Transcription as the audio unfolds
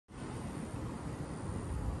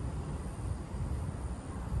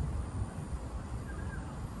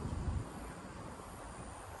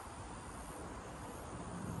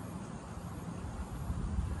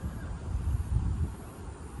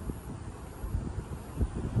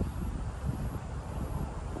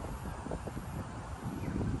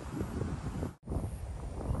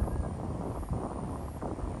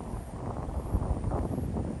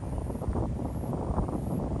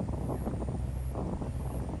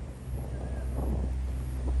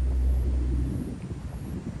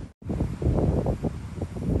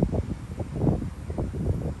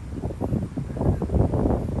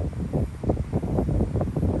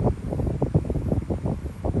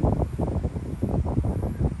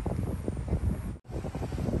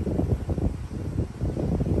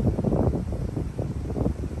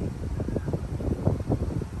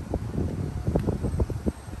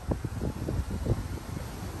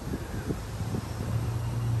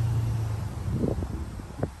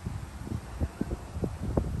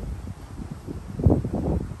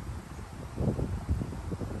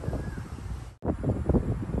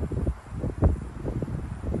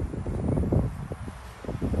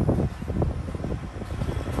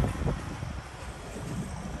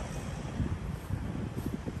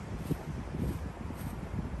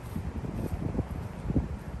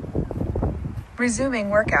Resuming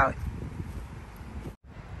workout.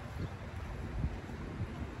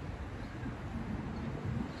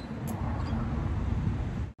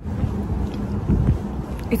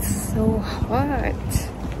 It's so hot,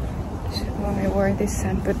 so I wore this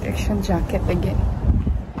sun protection jacket again.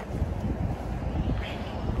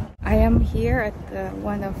 I am here at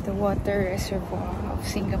one of the water reservoir of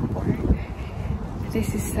Singapore.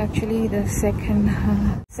 This is actually the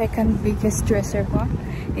second biggest reservoir,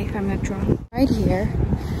 if I'm not wrong. Right here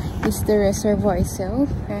is the reservoir itself,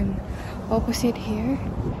 and opposite here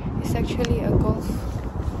is actually a golf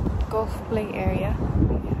play area.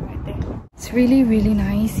 Yeah, right there. It's really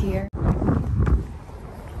nice here. I'm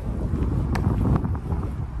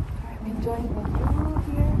enjoying the view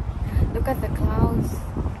here. Look at the clouds.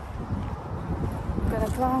 Look at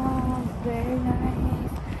the clouds, very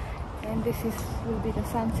nice. And this will be the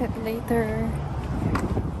sunset later.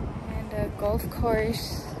 And the golf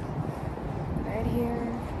course right here.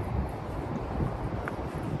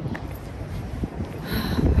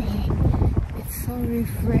 Really, it's so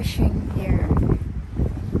refreshing here.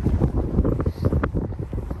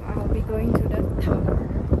 I'll be going to that tower.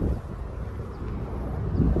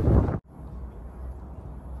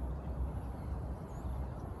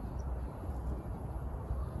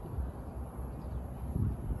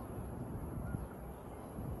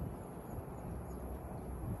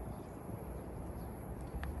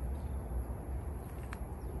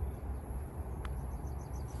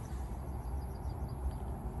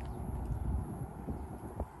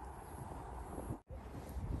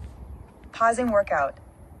 Pausing workout.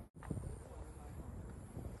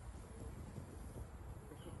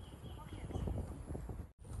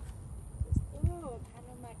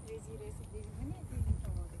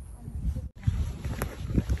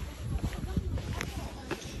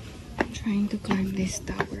 I'm trying to climb this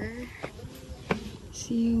tower.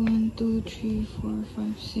 See, 1, 2, 3, 4,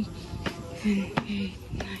 5, 6, 7, 8,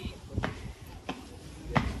 9.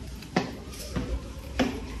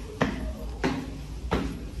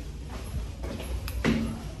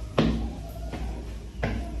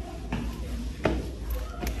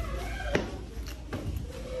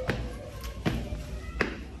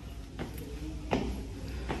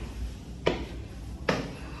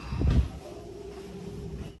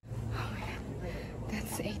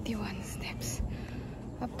 That's 81 steps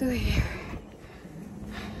up to here.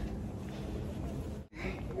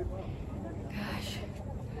 Gosh,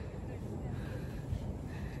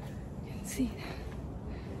 you can see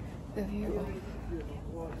the view of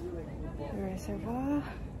the reservoir.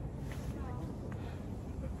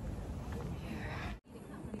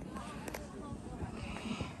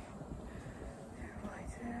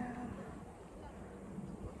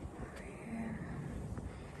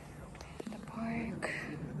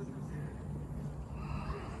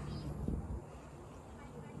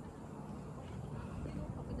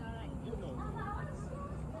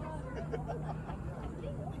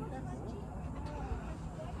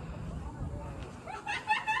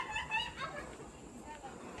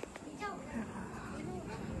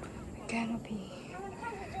 Canopy,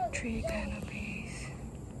 tree canopies.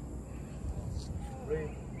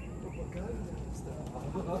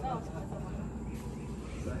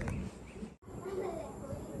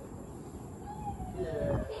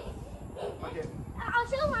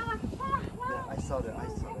 I saw that.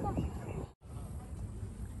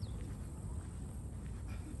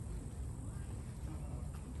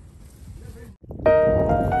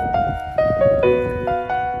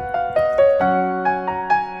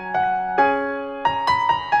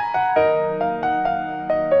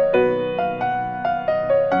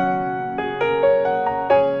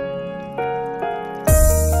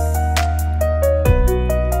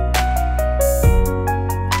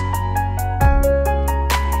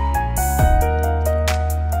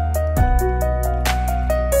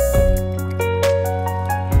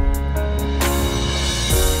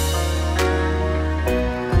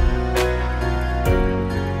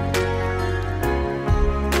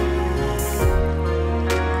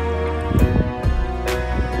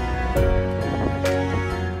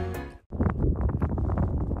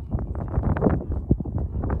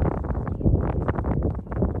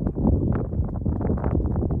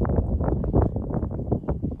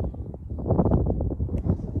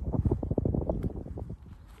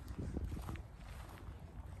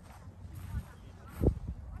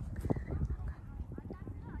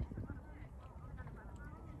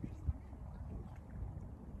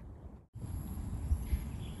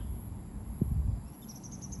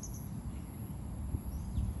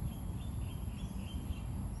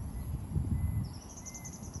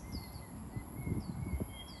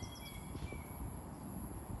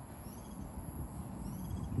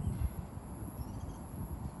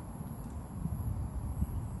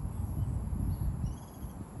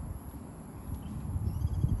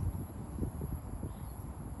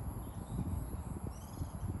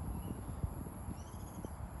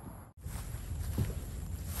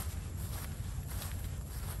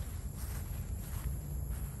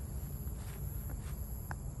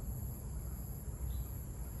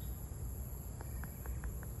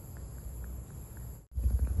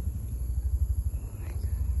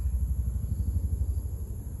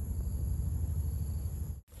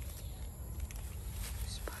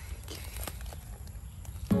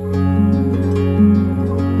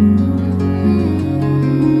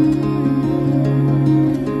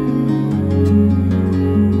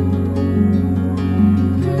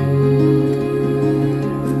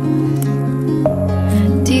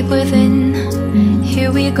 within.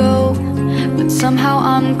 Here we go, but somehow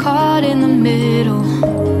I'm caught in the middle.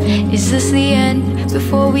 Is this the end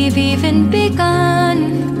before we've even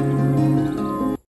begun?